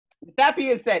with that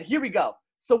being said, here we go.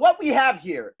 So what we have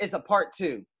here is a part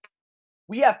two.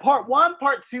 We have part one,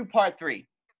 part two, part three.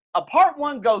 A part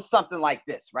one goes something like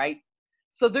this, right?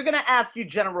 So they're going to ask you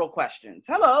general questions.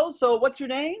 Hello, so what's your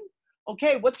name?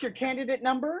 Okay, what's your candidate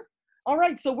number? All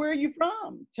right, so where are you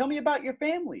from? Tell me about your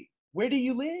family. Where do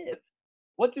you live?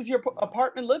 What does your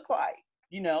apartment look like?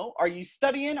 You know, are you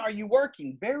studying? Are you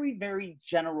working? Very, very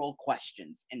general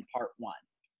questions in part one,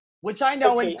 which I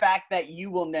know in Okay. fact that you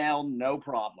will nail no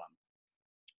problem.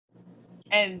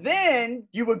 And then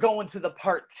you would go into the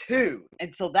part two.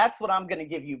 And so that's what I'm going to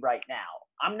give you right now.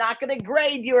 I'm not going to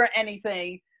grade you or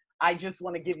anything. I just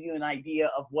want to give you an idea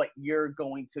of what you're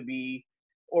going to be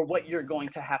or what you're going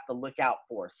to have to look out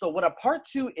for. So what a part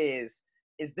two is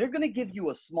they're going to give you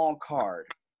a small card.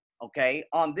 Okay.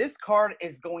 On this card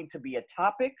is going to be a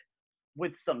topic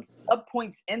with some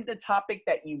subpoints in the topic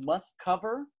that you must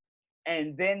cover,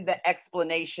 and then the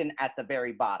explanation at the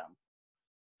very bottom.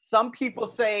 Some people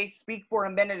say speak for a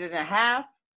minute and a half,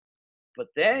 but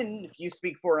then if you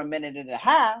speak for a minute and a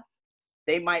half,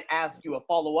 they might ask you a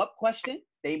follow-up question.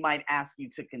 They might ask you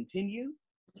to continue.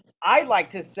 I like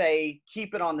to say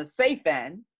keep it on the safe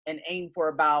end and aim for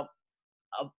about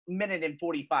a minute and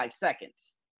 45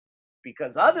 seconds.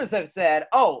 Because others have said,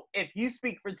 oh, if you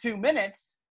speak for 2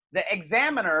 minutes, the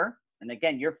examiner, and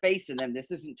again, you're facing them.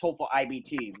 This isn't TOEFL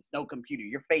IBT. It's no computer.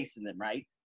 You're facing them, right?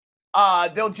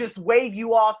 They'll just wave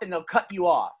you off and they'll cut you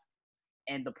off.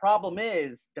 And the problem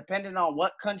is, depending on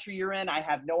what country you're in, I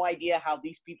have no idea how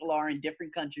these people are in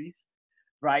different countries,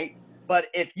 right? But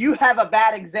if you have a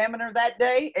bad examiner that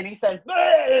day and he says,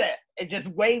 it just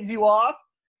waves you off,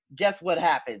 guess what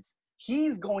happens?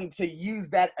 He's going to use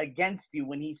that against you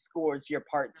when he scores your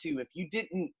part two. If you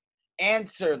didn't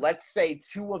answer, let's say,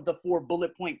 2 of the 4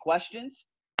 bullet point questions,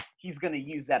 he's going to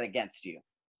use that against you.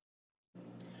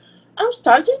 I'm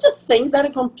starting to think that a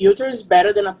computer is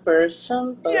better than a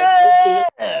person, but okay.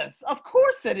 Yes, of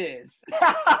course it is.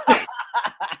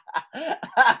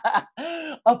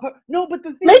 No, but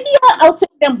the thing, Maybe I'll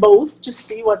take them both to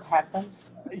see what happens.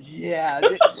 yeah,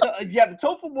 yeah, the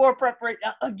TOEFL more preparation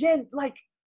again, like,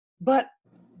 but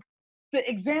the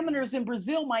examiners in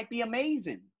Brazil might be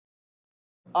amazing.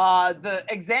 The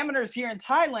examiners here in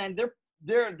Thailand,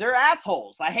 they're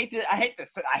assholes. I hate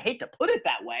to put it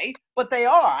that way, but they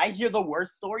are. I hear the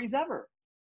worst stories ever.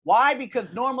 Why?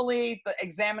 Because normally the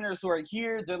examiners who are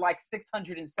here, they're like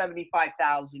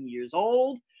 675,000 years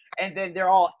old, and then they're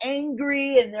all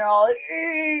angry and they're all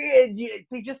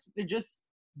they're just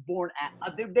born.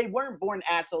 They weren't born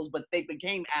assholes, but they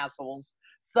became assholes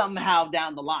somehow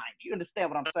down the line. You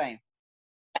understand what I'm saying?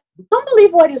 Don't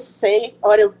believe what you say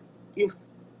or you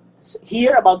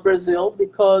hear about Brazil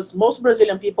because most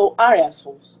Brazilian people are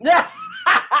assholes. Yeah.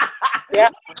 Yeah,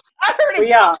 I heard in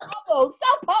we are. Sao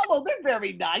Paulo, they're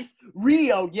very nice.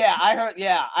 Rio, yeah, I heard.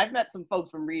 Yeah, I've met some folks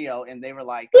from Rio, and they were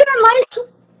like, They are nice.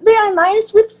 They are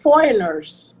nice with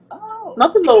foreigners, "Oh,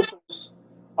 not the locals.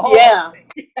 oh, Yeah.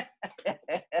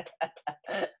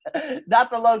 not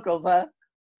the locals, huh?"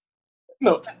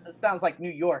 No. It sounds like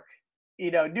New York.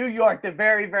 You know, New York. They're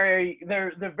very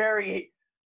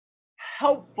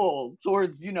helpful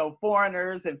towards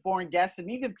foreigners and foreign guests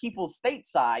and even people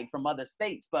stateside from other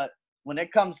states. But when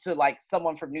it comes to like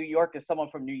someone from New York and someone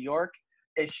from New York,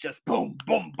 it's just boom,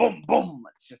 boom, boom, boom.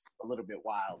 It's just a little bit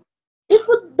wild. It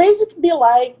would basically be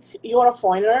like you're a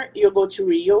foreigner, you go to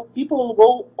Rio, people will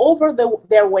go over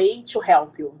their way to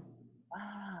help you.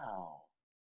 Wow.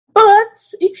 But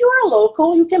if you are a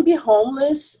local, you can be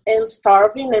homeless and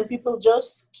starving, and people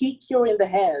just kick you in the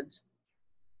head.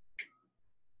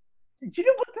 You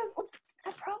know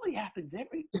that probably happens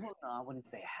well, no, I wouldn't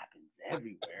say it happens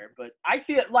everywhere, but I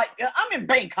see it like I'm in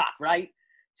Bangkok, right?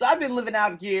 So I've been living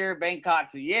out here,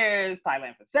 Bangkok 2 years,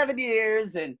 Thailand for 7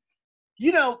 years, and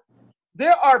you know,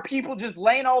 there are people just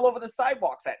laying all over the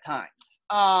sidewalks at times.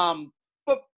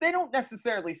 But they don't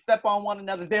necessarily step on one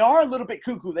another. They are a little bit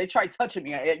cuckoo. They try touching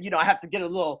me. I have to get a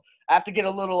little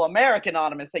American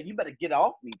on them and say, "You better get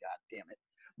off me, god damn it."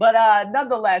 But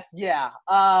nonetheless, yeah.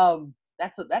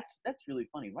 That's really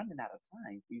funny. Running out of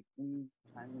time.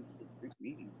 Time to group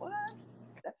meetings. What?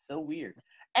 That's so weird.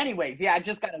 Anyways, yeah, I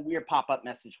just got a weird pop-up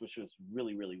message, which was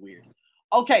really, really weird.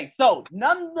 Okay, so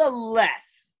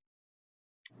nonetheless,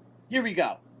 here we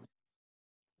go.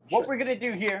 What Sure. we're gonna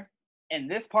do here in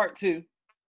this part two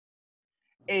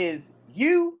is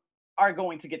you are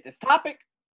going to get this topic,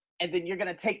 and then you're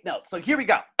gonna take notes. So here we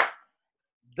go.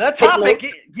 The Take topic,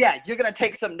 notes. yeah, you're gonna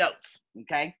take some notes,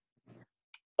 okay?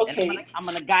 And Okay. I'm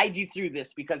gonna guide you through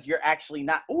this because you're actually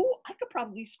not. Oh, I could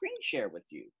probably screen share with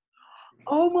you.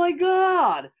 Oh my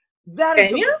god, that is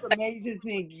Can the you? most amazing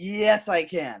thing. Yes, I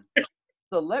can.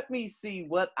 So let me see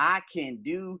what I can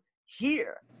do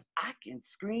here. I can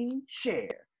screen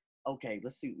share. Okay,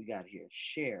 let's see what we got here.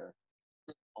 Share.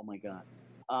 Oh my God.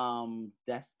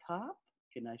 Desktop.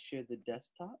 Can I share the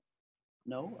desktop?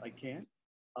 No, I can't.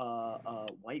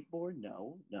 Whiteboard.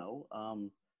 No, no.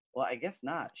 Well, I guess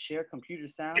not. Share computer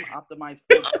sound. Optimize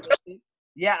for ability.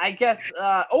 Yeah, I guess.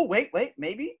 Oh, wait.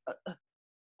 Maybe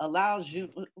allows you.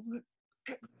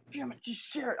 Damn it! Just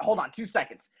share it. Hold on, 2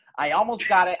 seconds. I almost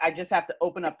got it. I just have to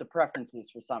open up the preferences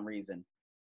for some reason.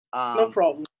 No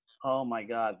problem. Oh my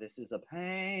God, this is a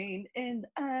pain in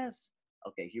the ass.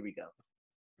 Okay, here we go.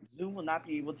 Zoom will not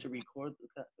be able to record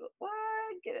the. What?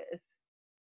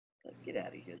 Get out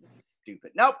of here. This is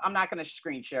stupid. Nope, I'm not going to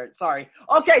screen share it. Sorry.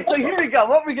 Okay, so here we go.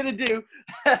 What we're going to do.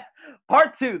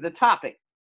 Part 2, the topic.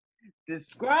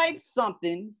 Describe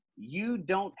something you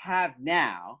don't have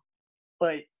now,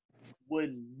 but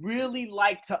would really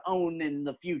like to own in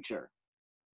the future.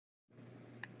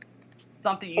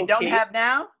 Something you don't have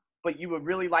now, but you would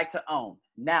really like to own.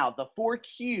 Now, the 4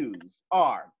 cues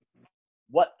are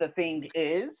what the thing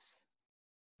is,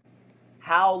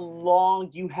 how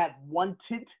long you have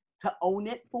wanted to own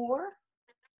it for.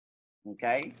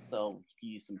 Okay, so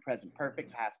you use some present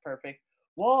perfect, past perfect.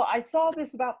 Well, I saw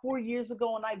this about 4 years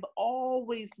ago and I've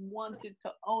always wanted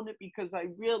to own it because I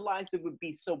realized it would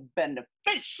be so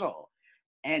beneficial.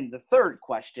 And the third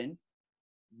question,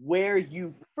 where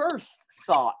you first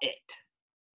saw it.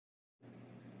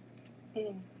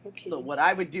 Okay. So what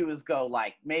I would do is go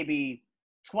like maybe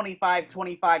 25,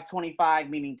 25, 25,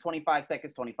 meaning 25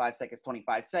 seconds, 25 seconds,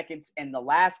 25 seconds. And the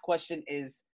last question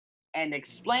is, and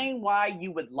explain why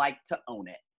you would like to own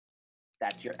it.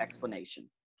 That's your explanation.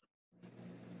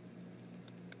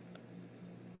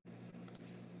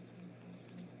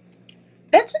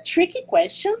 That's a tricky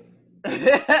question.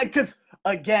 Because,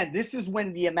 again, this is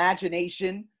when the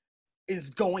imagination is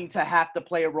going to have to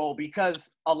play a role.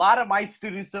 Because a lot of my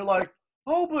students, they're like,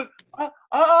 oh, but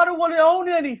I don't want to own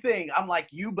anything. I'm like,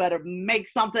 you better make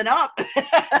something up.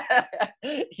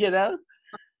 You know?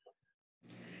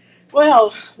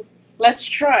 Well, let's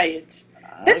try it.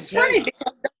 That's Okay. funny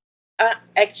because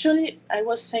actually I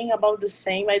was saying about the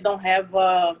same. I don't have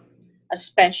a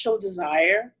special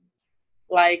desire.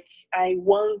 Like I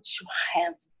want to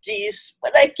have this,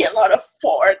 but I cannot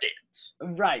afford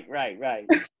it. Right.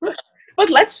 But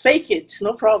let's fake it,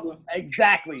 no problem.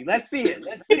 Exactly. Let's see it.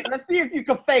 Let's see if you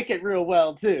can fake it real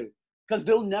well too. Because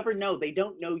they'll never know. They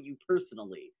don't know you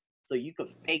personally. So you can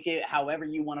fake it however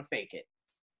you want to fake it.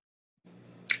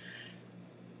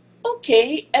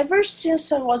 Okay, ever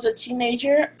since I was a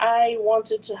teenager, I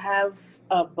wanted to have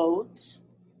a boat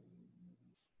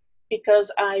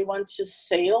because I want to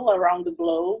sail around the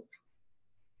globe.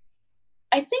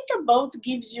 I think a boat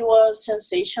gives you a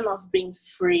sensation of being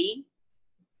free.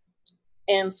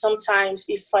 And sometimes,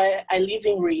 if I live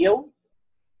in Rio,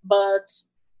 but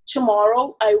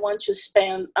tomorrow I want to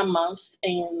spend a month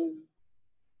in,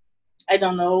 I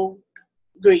don't know,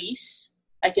 Greece.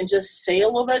 I can just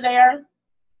sail over there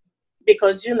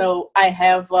because, I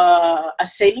have a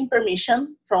sailing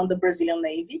permission from the Brazilian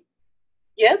Navy.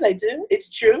 Yes, I do.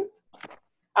 It's true.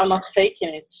 I'm not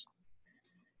faking it.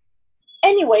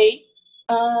 Anyway,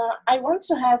 I want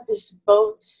to have this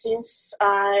boat since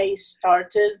I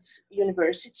started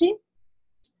university.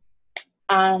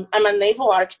 I'm a naval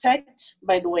architect,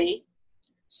 by the way,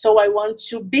 so I want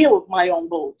to build my own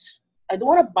boat. I don't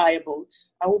want to buy a boat.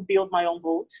 I will build my own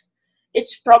boat.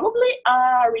 It's probably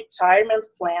a retirement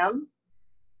plan.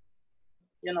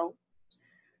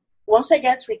 Once I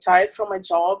get retired from my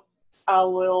job, I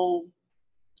will,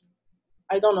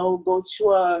 I don't know, go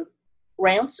to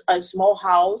rent a small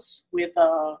house with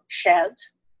a shed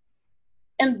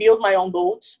and build my own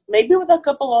boat, maybe with a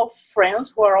couple of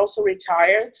friends who are also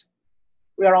retired.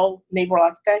 We are all naval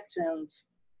architects, and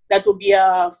that would be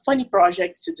a funny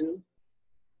project to do.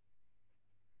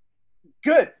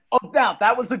 Good. Oh, now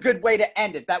that was a good way to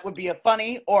end it. That would be a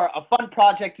funny or a fun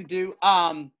project to do.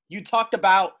 You talked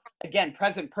about, again,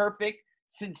 present perfect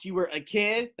since you were a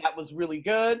kid. That was really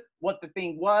good. What the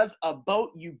thing was, a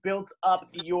boat, you built up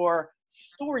your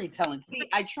storytelling. See,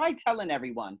 I try telling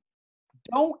everyone,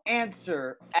 don't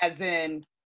answer as in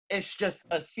it's just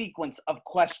a sequence of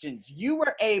questions. You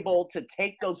were able to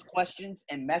take those questions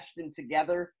and mesh them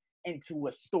together into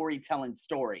a storytelling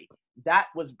story. That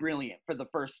was brilliant for the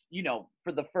first,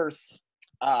 for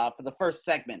the first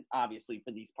segment, obviously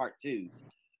for these part 2s.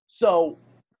 So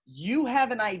you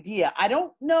have an idea. I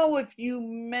don't know if you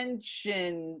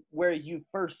mentioned where you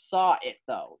first saw it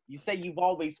though. You say you've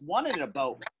always wanted a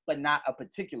boat, but not a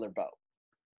particular boat.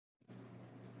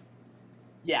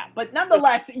 Yeah, but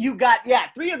nonetheless, you got,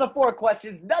 3 of the 4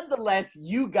 questions. Nonetheless,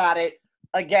 you got it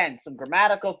again, some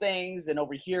grammatical things and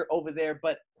over here, over there.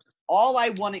 But all I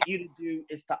wanted you to do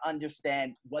is to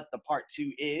understand what the part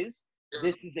two is.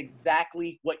 This is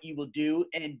exactly what you will do.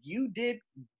 And you did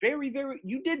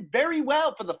you did very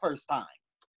well for the first time.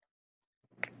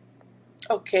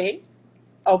 Okay,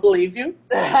 I'll believe you.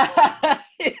 Yeah.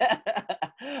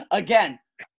 Again,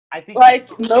 I think Like,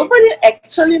 nobody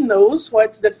actually knows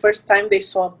what's the first time they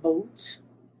saw a boat.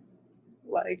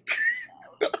 Like,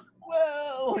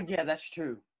 whoa, yeah, that's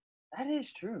true. That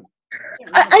is true.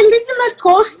 I live in a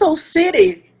coastal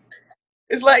city.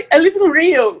 It's like, I live in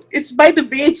Rio. It's by the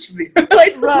beach.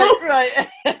 Like, Right, no, right.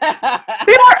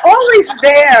 they are always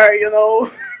there, you know.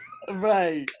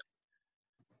 Right.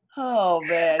 Oh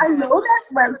man. I know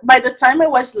that by the time I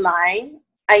was 9,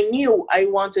 I knew I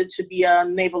wanted to be a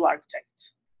naval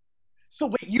architect. So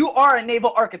wait, you are a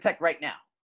naval architect right now.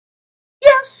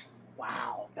 Yes,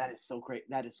 Wow, that is so great.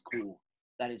 That is cool.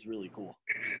 That is really cool.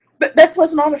 but that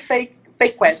was not a fake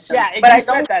question. Yeah, But you I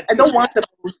said that I too. don't want a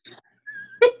boat.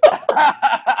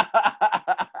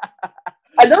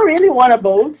 I don't really want a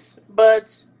boat,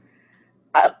 but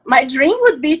my dream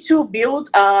would be to build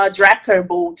a Drakkar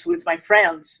boat with my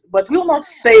friends, but we'll not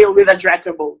sail with a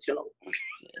Drakkar boat, you know.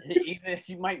 Even if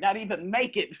you might not even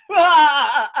make it.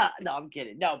 No, I'm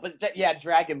kidding. No, but yeah,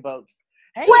 dragon boats.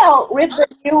 Hey, Well, with the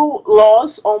new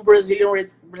laws on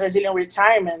Brazilian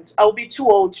retirement, I'll be too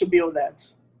old to build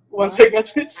that once I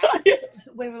get retired.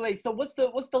 wait. So what's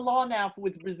the law now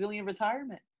with Brazilian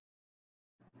retirement?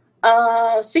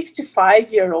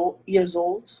 years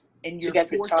old And to you're get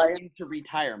forced retired. into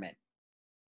retirement.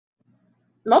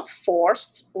 Not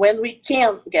forced, when we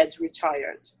can get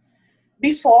retired.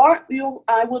 Before,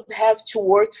 I would have to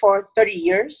work for 30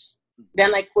 years,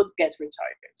 then I could get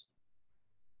retired.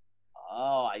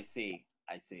 Oh, I see.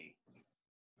 I see.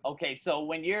 Okay, so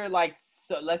when you're like,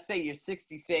 so let's say you're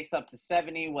 66 up to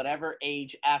 70, whatever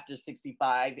age after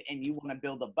 65, and you want to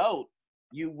build a boat,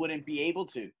 you wouldn't be able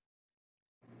to.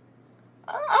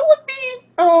 I would be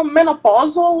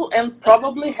menopausal and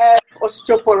probably have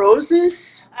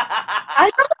osteoporosis. I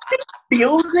don't think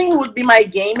building would be my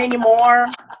game anymore.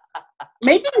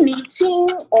 Maybe knitting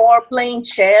or playing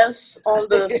chess on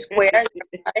the square.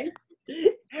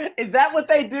 Is that what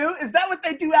they do? Is that what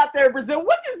they do out there in Brazil?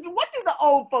 What do the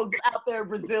old folks out there in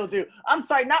Brazil do? I'm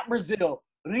sorry, not Brazil,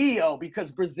 Rio,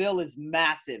 because Brazil is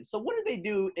massive. So what do they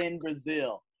do in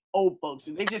Brazil? Old folks,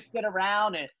 do they just sit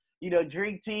around and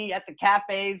drink tea at the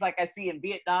cafes like I see in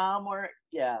Vietnam? Or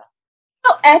yeah.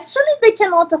 Well, actually, they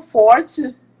cannot afford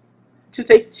to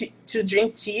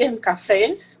drink tea in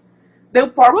cafes. They'll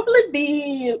probably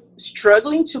be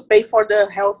struggling to pay for the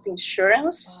health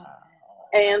insurance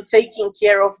and taking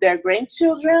care of their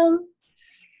grandchildren.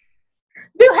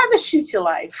 They'll have a shitty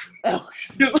life. Oh.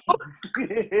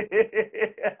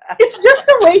 It's just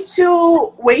a way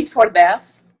to wait for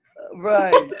death.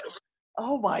 Right.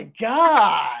 Oh my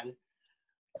God.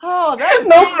 Oh, that's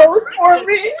No votes for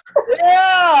me.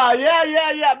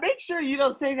 Yeah. Make sure you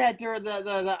don't say that during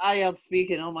the IELTS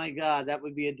speaking. Oh my God, that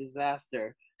would be a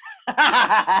disaster.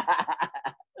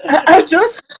 I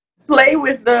just play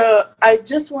with I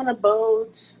just want a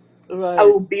boat. Right. I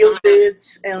will build it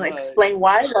and Right. explain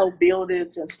why I'll build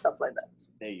it and stuff like that.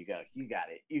 There you go. You got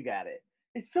it.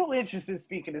 It's so interesting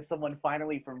speaking to someone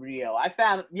finally from Rio. I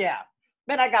found, yeah,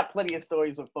 man, I got plenty of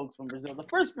stories with folks from Brazil. The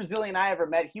first Brazilian I ever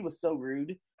met, he was so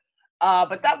rude.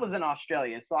 But that was in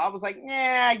Australia. So I was like,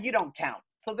 yeah, you don't count.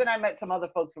 So then I met some other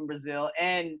folks from Brazil.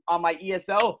 And on my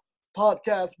ESL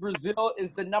podcast, Brazil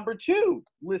is the number 2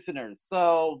 listeners.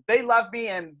 So they love me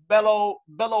in Belo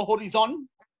Horizonte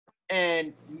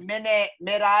and Minas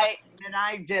Gerais.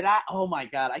 Oh my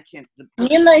God, I can't.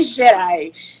 Minas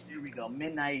Gerais. Here we go.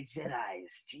 Minas Gerais.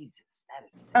 Jesus, that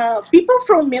is. People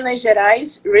from Minas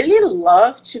Gerais really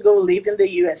love to go live in the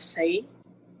USA.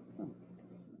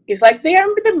 It's like they are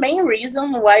the main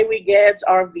reason why we get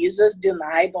our visas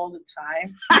denied all the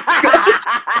time.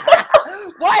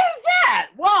 Why is that?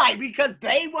 Why? Because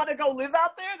they want to go live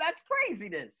out there? That's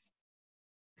craziness.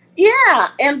 Yeah,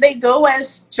 and they go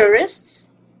as tourists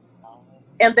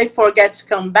and they forget to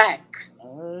come back.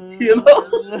 You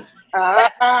know?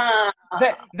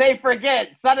 They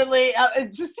forget. Suddenly,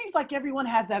 it just seems like everyone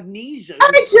has amnesia.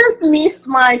 I just missed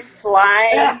my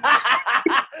flight.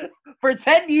 For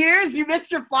 10 years? You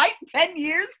missed your flight? 10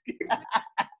 years?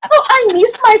 Well, I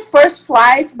missed my first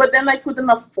flight, but then I couldn't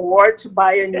afford to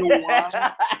buy a new one.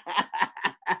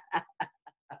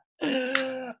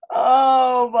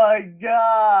 Oh my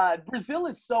God. Brazil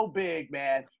is so big,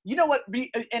 man. You know what?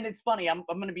 And it's funny. I'm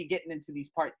going to be getting into these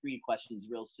part 3 questions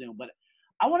real soon, but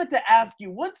I wanted to ask you,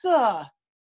 what's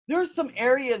there's some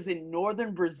areas in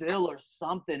northern Brazil or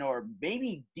something, or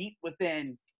maybe deep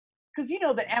within, because you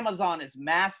know the Amazon is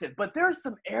massive, but there's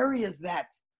some areas that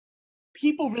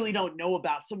people really don't know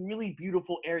about, some really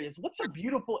beautiful areas. What's a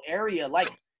beautiful area?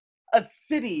 Like a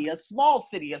city, a small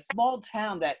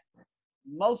town that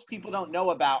most people don't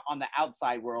know about on the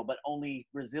outside world, but only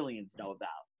Brazilians know about.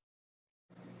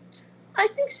 I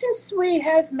think since we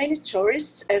have many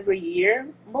tourists every year,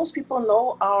 most people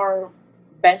know our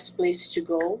best place to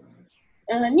go.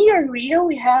 Near Rio,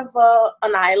 we have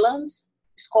an island.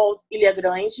 It's called Ilha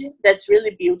Grande. That's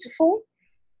really beautiful.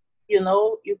 You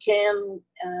know, you can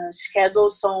schedule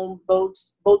some boat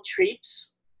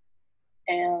trips,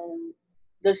 and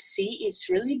the sea is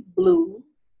really blue.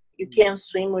 You can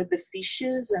swim with the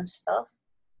fishes and stuff.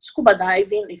 Scuba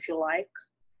diving if you like.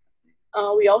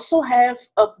 We also have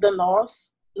up the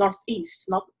northeast,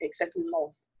 not exactly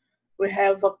north. We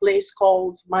have a place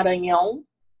called Maranhão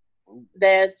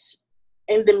that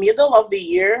in the middle of the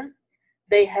year,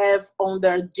 they have on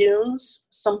their dunes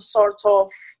some sort of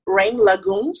rain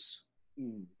lagoons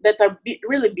that are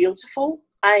really beautiful.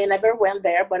 I never went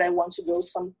there, but I want to go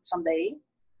someday.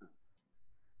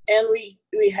 And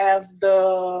we have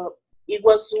the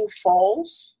Iguazu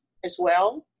Falls as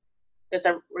well that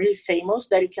are really famous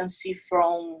that you can see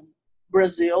from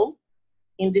Brazil.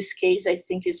 In this case, I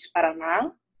think it's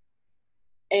Paraná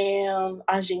and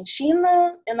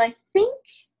Argentina, and I think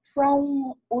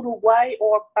from Uruguay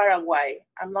or Paraguay.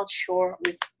 I'm not sure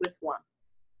which one.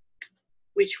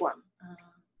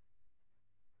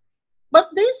 But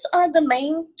these are the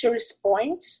main tourist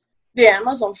points. The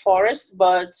Amazon forest,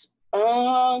 but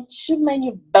too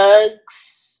many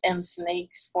bugs and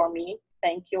snakes for me.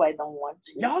 Thank you, I don't want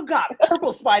to. Y'all got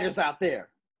purple spiders out there.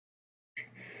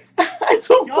 I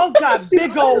don't Y'all got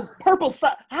big old purple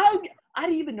how I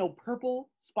didn't even know purple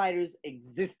spiders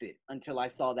existed until I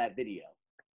saw that video.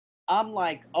 I'm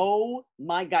like, oh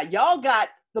my God. Y'all got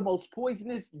the most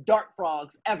poisonous dart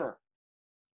frogs ever.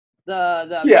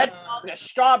 The red frog, the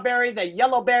strawberry, the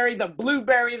yellowberry, the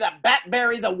blueberry, the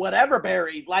batberry, the whatever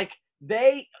berry. Like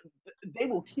they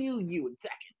will kill you in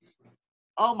seconds.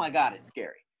 Oh my God, it's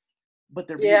scary. But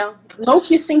they're no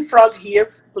kissing frog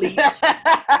here, please.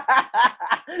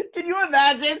 Can you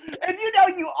imagine? And you know,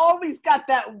 you always got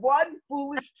that one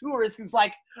foolish tourist who's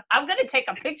like, I'm gonna take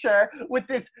a picture with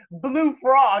this blue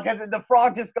frog, and then the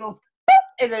frog just goes,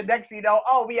 and then next thing you know,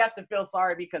 oh, we have to feel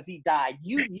sorry because he died.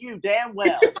 You knew damn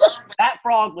well that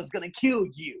frog was gonna kill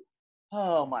you.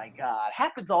 Oh my God,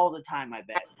 happens all the time, I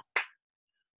bet.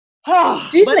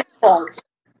 Disney's fault.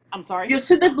 I'm sorry. You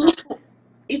see the blue.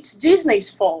 It's Disney's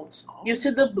fault. You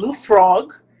see the blue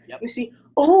frog. Yep. You see,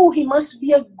 oh, he must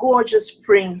be a gorgeous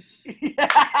prince. You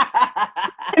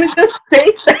just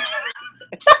take that.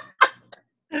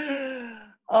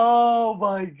 Oh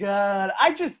my God.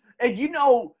 And you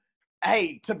know,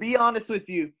 hey, to be honest with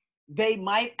you, they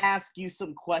might ask you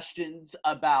some questions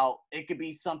about, it could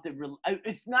be something,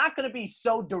 it's not going to be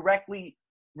so directly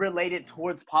related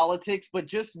towards politics, but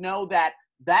just know that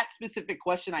that specific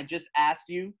question I just asked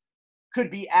you could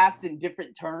be asked in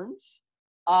different terms.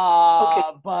 Okay.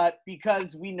 But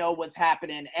because we know what's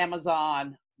happening,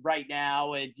 Amazon right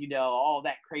now, and you know, all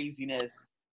that craziness,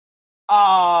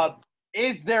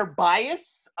 is there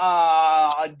bias?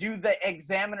 Do the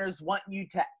examiners want you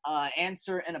to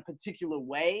answer in a particular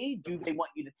way? Do they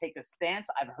want you to take a stance?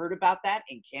 I've heard about that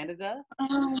in Canada.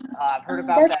 I've heard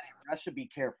about that in Russia. Be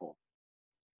careful.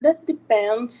 That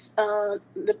depends.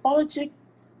 The politic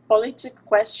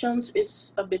questions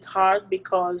is a bit hard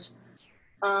because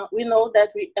we know that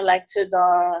we elected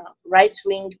a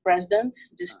right-wing president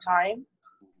this time,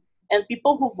 and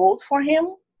people who vote for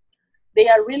him, they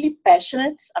are really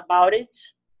passionate about it.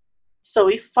 So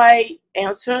if I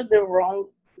answer the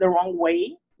wrong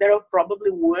way, they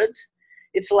probably would.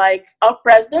 It's like our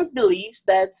president believes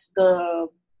that the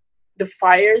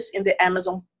fires in the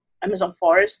Amazon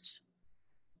forests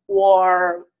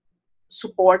were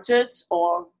supported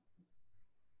or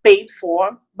paid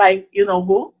for by you know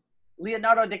who?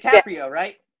 Leonardo DiCaprio,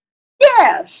 right?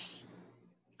 Yes.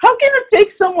 How can you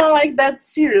take someone like that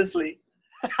seriously?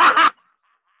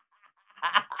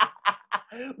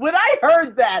 When I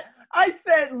heard that, I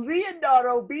said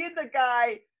Leonardo being the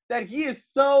guy that he is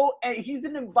he's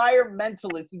an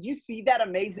environmentalist. Did you see that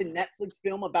amazing Netflix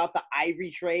film about the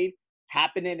ivory trade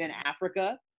happening in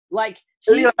Africa? Like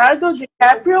Leonardo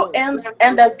DiCaprio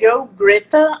and that girl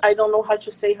Greta, I don't know how to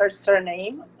say her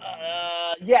surname.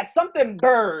 Yeah, something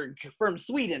Berg from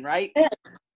Sweden, right?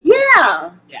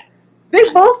 Yeah. Yeah. They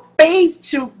both paid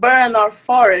to burn our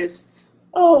forests.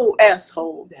 Oh,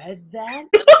 assholes. Said that?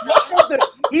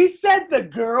 He said the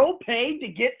girl paid to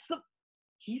get some.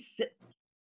 He said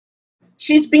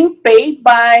She's being paid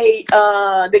by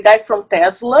the guy from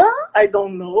Tesla. I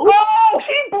don't know. Oh,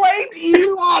 he blamed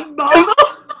Elon Musk.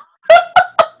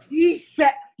 He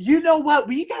said, you know what?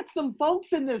 We got some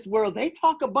folks in this world. They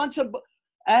talk a bunch of,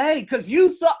 hey, because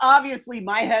you saw, obviously,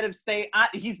 my head of state,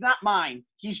 he's not mine.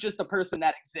 He's just a person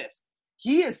that exists.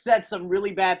 He has said some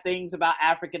really bad things about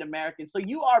African Americans. So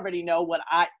you already know what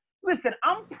listen,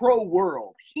 I'm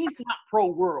pro-world. He's not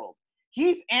pro-world.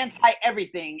 He's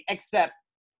anti-everything except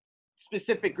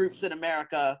specific groups in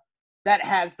America that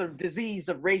has the disease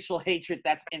of racial hatred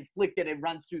that's inflicted and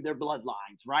runs through their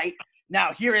bloodlines, right?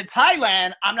 Now, here in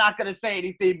Thailand, I'm not going to say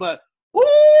anything, but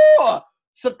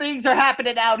some things are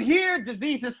happening out here.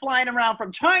 Disease is flying around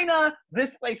from China.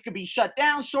 This place could be shut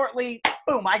down shortly.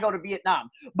 Boom, I go to Vietnam.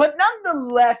 But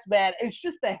nonetheless, man, it's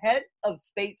just the head of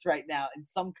states right now in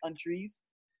some countries.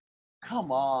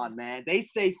 Come on, man. They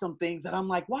say some things that I'm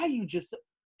like, why you just...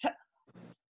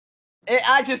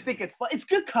 I just think it's fun. It's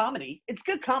good comedy. It's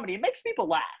good comedy. It makes people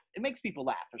laugh. It makes people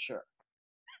laugh for sure.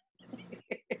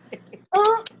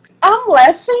 I'm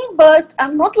laughing, but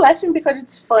I'm not laughing because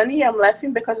it's funny. I'm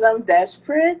laughing because I'm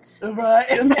desperate. Right.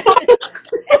 You know?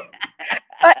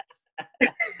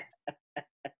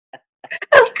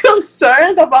 I'm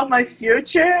concerned about my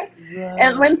future. Right.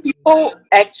 And when people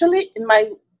actually, in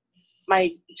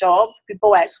my job,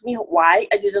 people ask me why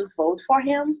I didn't vote for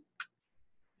him.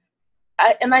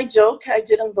 I joke I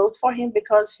didn't vote for him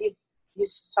because he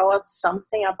thought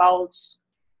something about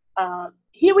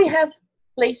here we have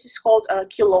places called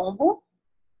Quilombo.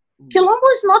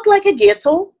 Quilombo is not like a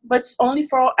ghetto, but it's only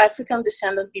for African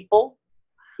descendant people.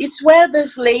 It's where the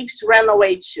slaves ran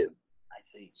away to. I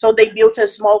see. So they built a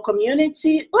small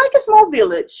community, like a small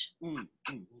village.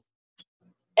 Mm-hmm.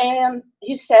 And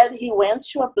he said he went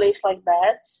to a place like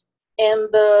that, and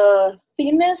the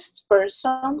thinnest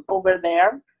person over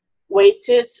there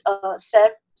weighted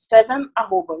 7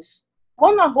 arrobas.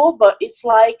 1 arroba, it's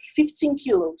like 15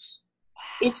 kilos.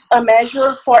 It's a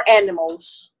measure for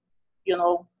animals, you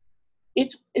know.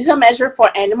 It is a measure for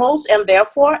animals, and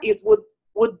therefore it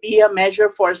would be a measure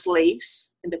for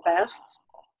slaves in the past.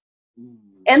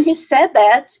 And he said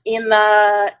that in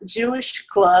a Jewish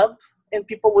club, and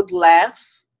people would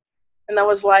laugh. And I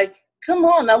was like, come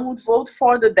on, I would vote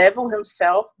for the devil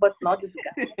himself, but not this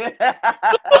guy.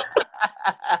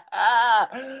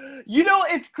 You know,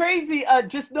 it's crazy.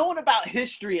 Just knowing about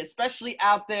history, especially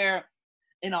out there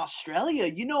in Australia.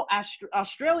 You know,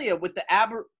 Australia with the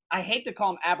I hate to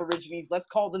call them Aborigines. Let's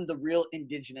call them the real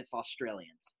Indigenous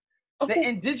Australians. Okay. The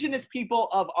Indigenous people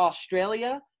of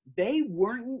Australia, they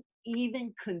weren't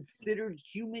even considered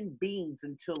human beings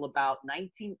until about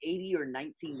 1980 or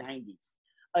 1990s.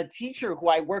 A teacher who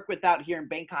I work with out here in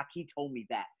Bangkok, he told me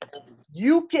that.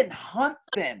 You can hunt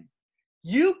them.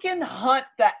 You can hunt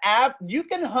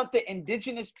the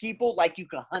indigenous people like you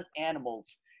can hunt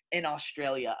animals in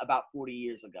Australia about 40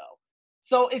 years ago.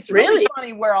 So it's really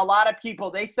funny where a lot of people,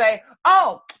 they say,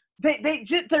 oh,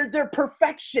 they're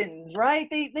perfections, right?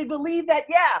 They believe that,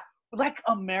 yeah, like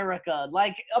America,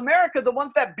 the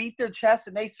ones that beat their chest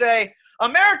and they say,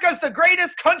 America's the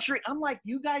greatest country. I'm like,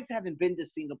 you guys haven't been to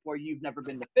Singapore. You've never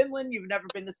been to Finland. You've never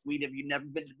been to Sweden. You've never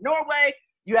been to Norway.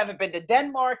 You haven't been to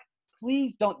Denmark.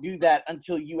 Please don't do that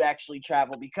until you actually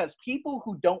travel, because people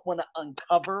who don't want to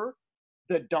uncover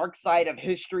the dark side of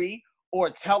history or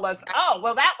tell us, oh,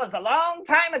 well, that was a long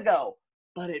time ago,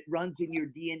 but it runs in your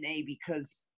DNA,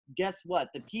 because guess what?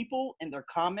 The people in their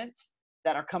comments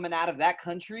that are coming out of that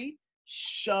country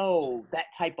show that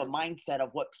type of mindset of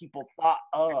what people thought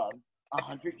of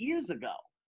 100 years ago.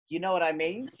 You know what I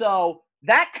mean? So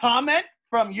that comment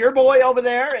from your boy over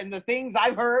there and the things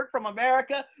I've heard from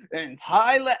America and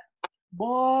Thailand,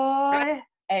 boy,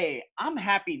 hey, I'm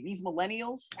happy. These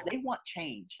millennials, they want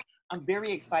change. I'm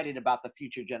very excited about the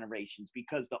future generations,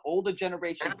 because the older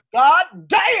generations, god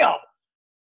damn,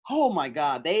 oh my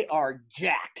God, they are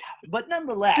jacked. But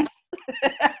nonetheless,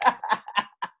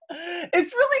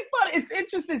 it's really fun. It's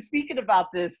interesting speaking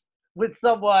about this with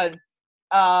someone,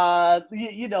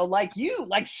 you know, like you,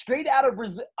 like straight out of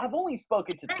Brazil. I've only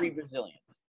spoken to 3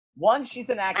 Brazilians. One, she's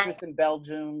an actress in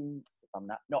Belgium.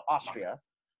 Austria.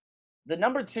 The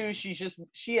number 2,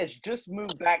 she has just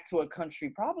moved back to a country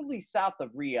probably south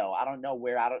of Rio. I don't know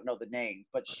where. I don't know the name.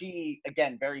 But she,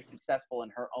 again, very successful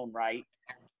in her own right.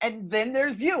 And then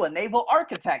there's you, a naval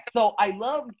architect. So I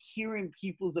love hearing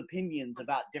people's opinions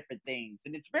about different things.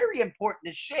 And it's very important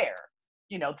to share,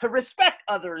 you know, to respect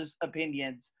others'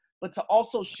 opinions, but to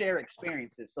also share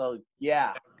experiences. So,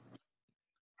 yeah.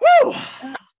 Woo!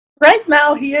 Right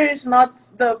now, here is not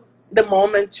the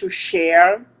moment to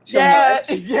share too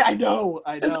much. Yeah, I know.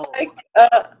 It's like,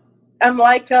 I'm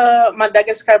like a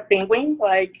Madagascar penguin,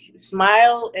 like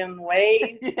smile and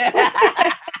wave.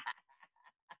 Yeah.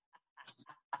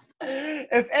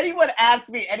 If anyone asks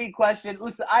me any question,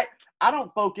 listen, I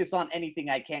don't focus on anything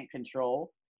I can't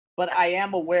control, but I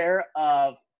am aware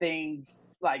of things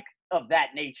like of that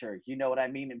nature. You know what I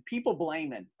mean? And people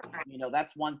blaming,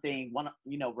 that's one thing.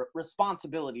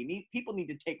 Responsibility. People need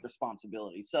to take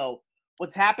responsibility. So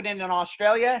what's happening in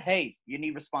Australia? Hey, you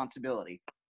need responsibility.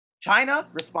 China,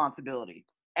 responsibility.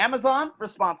 Amazon,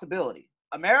 responsibility.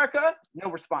 America,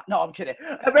 no response. No, I'm kidding.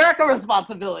 America,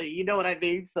 responsibility. You know what I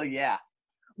mean? So yeah.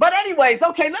 But anyways,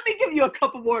 okay, let me give you a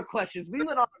couple more questions. We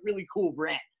went on a really cool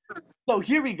rant. So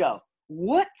here we go.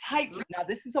 What type, now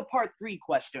this is a part 3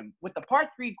 question. With the part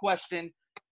 3 question,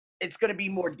 it's going to be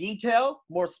more detailed,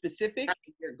 more specific.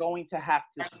 You're going to have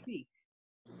to speak.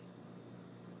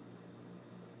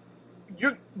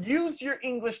 Use your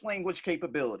English language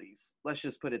capabilities. Let's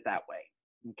just put it that way.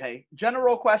 Okay.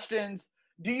 General questions.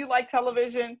 Do you like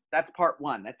television? That's part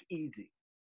 1. That's easy.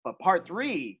 But part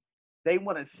 3, they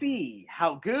want to see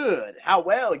how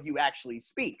well you actually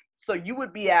speak. So you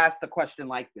would be asked a question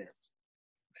like this.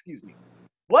 Excuse me.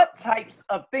 What types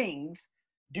of things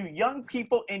do young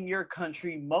people in your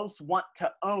country most want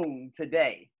to own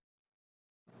today?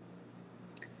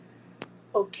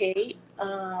 Okay,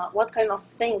 what kind of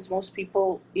things most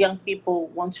young people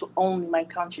want to own in my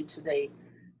country today?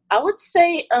 I would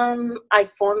say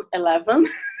iPhone 11.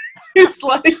 It's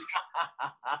like,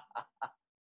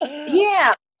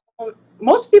 yeah,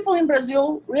 most people in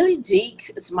Brazil really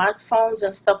dig smartphones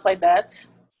and stuff like that.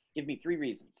 Give me 3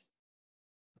 reasons.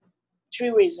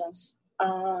 3 reasons.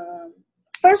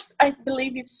 First, I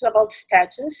believe it's about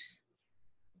status,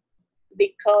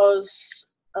 because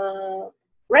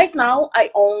right now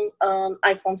I own an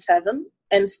iPhone 7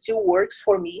 and still works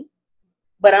for me,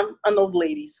 but I'm an old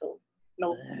lady, so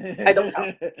no, I don't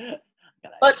count.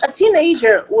 But a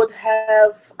teenager would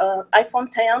have iPhone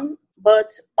 10,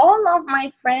 but all of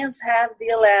my friends have the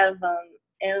 11,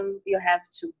 and you have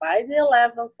to buy the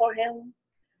 11 for him.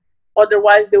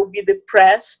 Otherwise, they'll be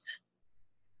depressed,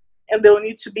 and they'll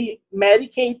need to be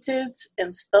medicated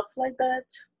and stuff like that.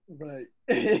 Right.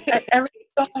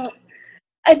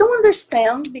 I don't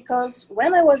understand, because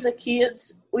when I was a kid,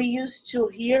 we used to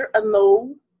hear a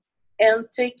no and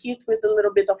take it with a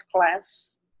little bit of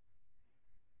class.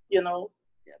 Yep.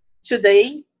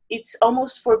 Today, it's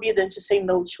almost forbidden to say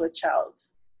no to a child.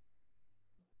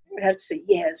 We have to say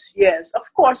yes, yes.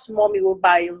 Of course, mommy will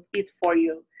buy it for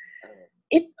you.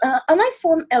 An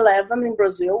iPhone 11 in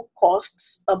Brazil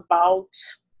costs about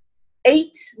 8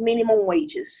 minimum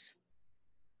wages,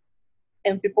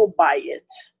 and people buy it.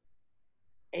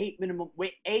 8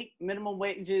 minimum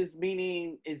wages,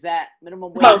 meaning is that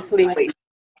minimum wage? Monthly wage.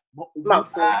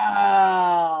 Monthly.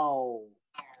 Wow.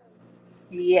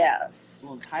 Yes.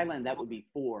 Well, in Thailand, that would be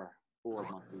 4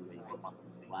 monthly wages.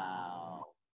 Wow.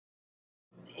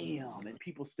 Damn, and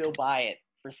people still buy it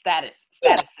for status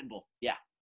symbol. Yeah.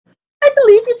 I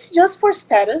believe it's just for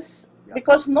status,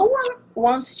 because no one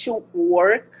wants to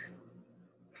work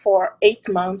for 8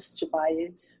 months to buy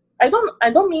it. I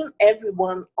don't mean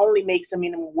everyone only makes a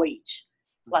minimum wage.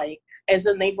 Like, as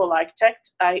a naval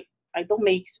architect, I don't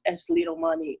make as little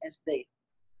money as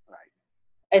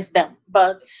them.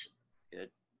 But good.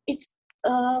 It's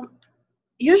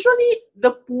usually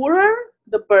the poorer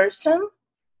the person,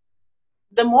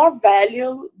 the more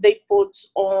value they put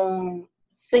on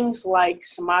things like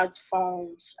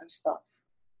smartphones and stuff.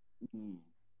 Mm-hmm.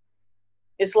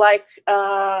 It's like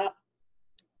a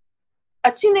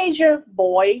teenager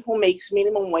boy who makes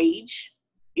minimum wage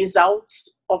is out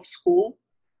of school.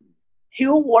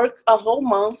 He'll work a whole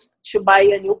month to buy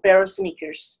a new pair of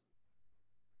sneakers.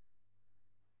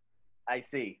 I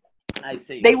see.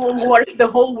 They will work the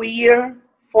whole year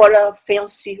for a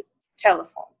fancy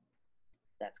telephone.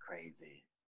 That's crazy.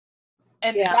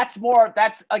 And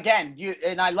that's again,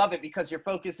 and I love it because you're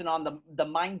focusing on the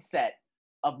mindset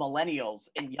of millennials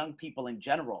and young people in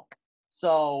general.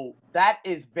 So that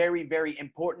is very, very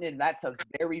important, and that's a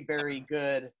very, very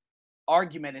good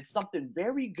argument. It's something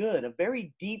very good, a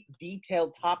very deep,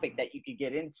 detailed topic that you could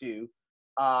get into.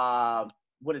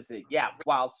 What is it? Yeah,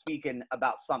 while speaking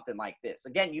about something like this.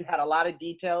 Again, you had a lot of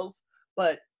details,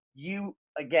 but you,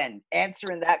 again,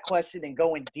 answering that question and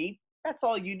going deep, that's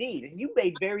all you need. And you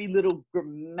made very little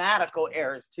grammatical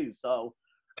errors too, so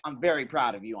I'm very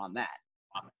proud of you on that.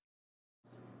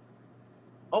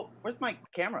 Oh, where's my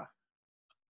camera?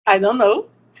 I don't know.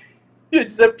 You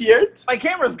disappeared. My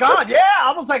camera's gone. Yeah,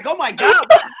 I was like, oh my God.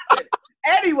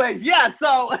 Anyways, yeah,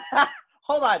 so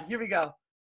hold on. Here we go.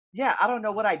 Yeah, I don't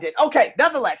know what I did. Okay,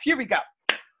 nonetheless, here we go.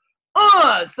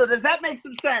 So does that make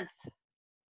some sense?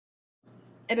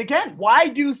 And again, why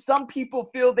do some people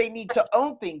feel they need to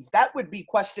own things? That would be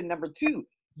question number 2.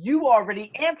 You already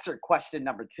answered question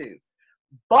number 2.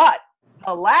 But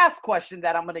the last question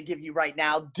that I'm going to give you right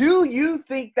now, do you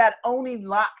think that owning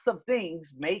lots of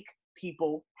things make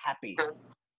people happy?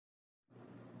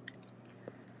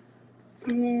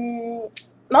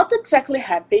 Not exactly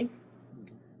happy,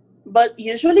 but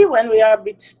usually when we are a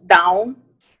bit down,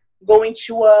 going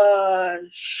to a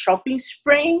shopping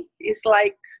spree is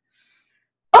like,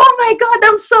 oh my God,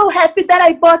 I'm so happy that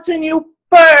I bought a new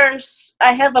purse.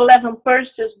 I have 11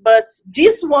 purses, but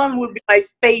this one will be my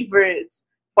favorite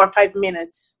for 5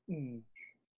 minutes.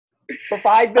 For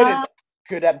 5 minutes.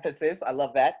 Good emphasis. I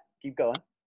love that. Keep going.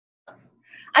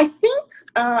 I think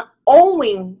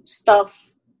owning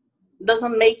stuff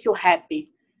doesn't make you happy,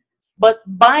 but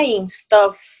buying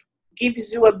stuff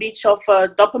gives you a bit of a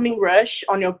dopamine rush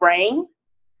on your brain.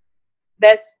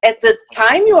 That's at the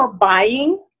time you're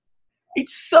buying,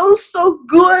 it's so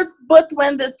good, but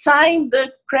when the time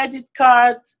the credit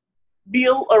card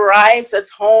bill arrives at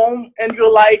home and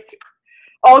you're like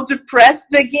all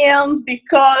depressed again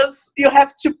because you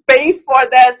have to pay for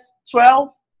that 12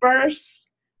 purse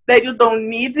that you don't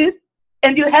need it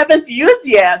and you haven't used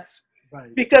yet.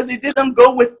 Right. Because it didn't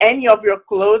go with any of your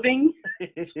clothing.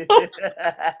 So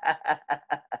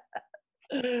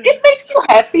it makes you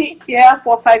happy, yeah,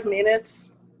 for 5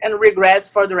 minutes and regrets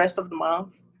for the rest of the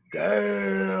month.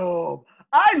 Damn.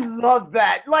 I love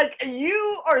that. Like,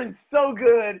 you are so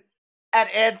good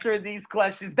at answering these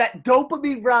questions. That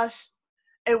dopamine rush.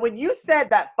 And when you said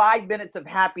that 5 minutes of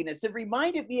happiness, it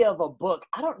reminded me of a book.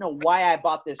 I don't know why I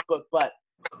bought this book, but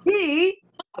he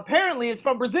apparently is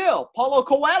from Brazil. Paulo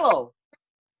Coelho.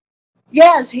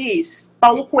 Yes, he's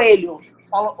Paulo Coelho.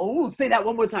 Oh, say that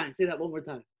one more time. Say that one more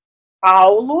time.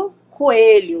 Paulo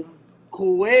Coelho.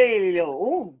 Coelho.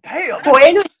 Oh, damn.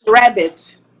 Coelho is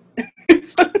rabbit.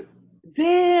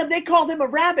 Damn, they called him a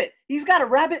rabbit. He's got a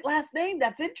rabbit last name.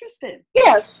 That's interesting.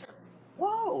 Yes.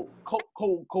 Whoa.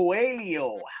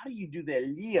 Coelho. How do you do the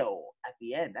Leo at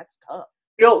the end? That's tough.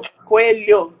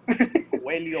 Coelho.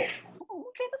 Coelho. Oh,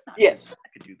 okay, that's not. Yes. I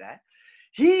could do that.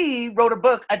 He wrote a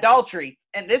book, Adultery,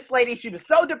 and this lady, she was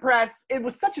so depressed. It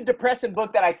was such a depressing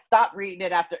book that I stopped reading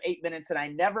it after 8 minutes, and I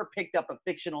never picked up a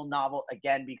fictional novel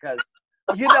again because,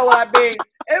 you know what I mean?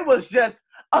 It was just,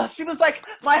 she was like,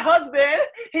 my husband,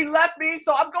 he left me,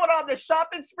 so I'm going on this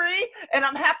shopping spree, and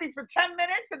I'm happy for 10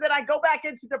 minutes, and then I go back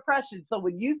into depression. So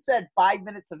when you said 5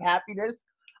 minutes of happiness,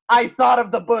 I thought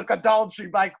of the book Adultery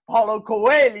by Paulo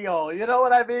Coelho. You know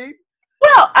what I mean?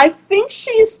 Well, I think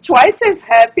she's twice as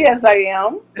happy as I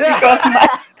am because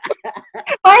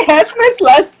my happiness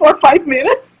lasts for 5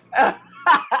 minutes.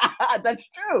 That's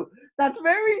true. That's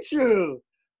very true.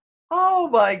 Oh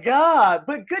my God.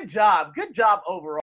 But good job. Good job overall.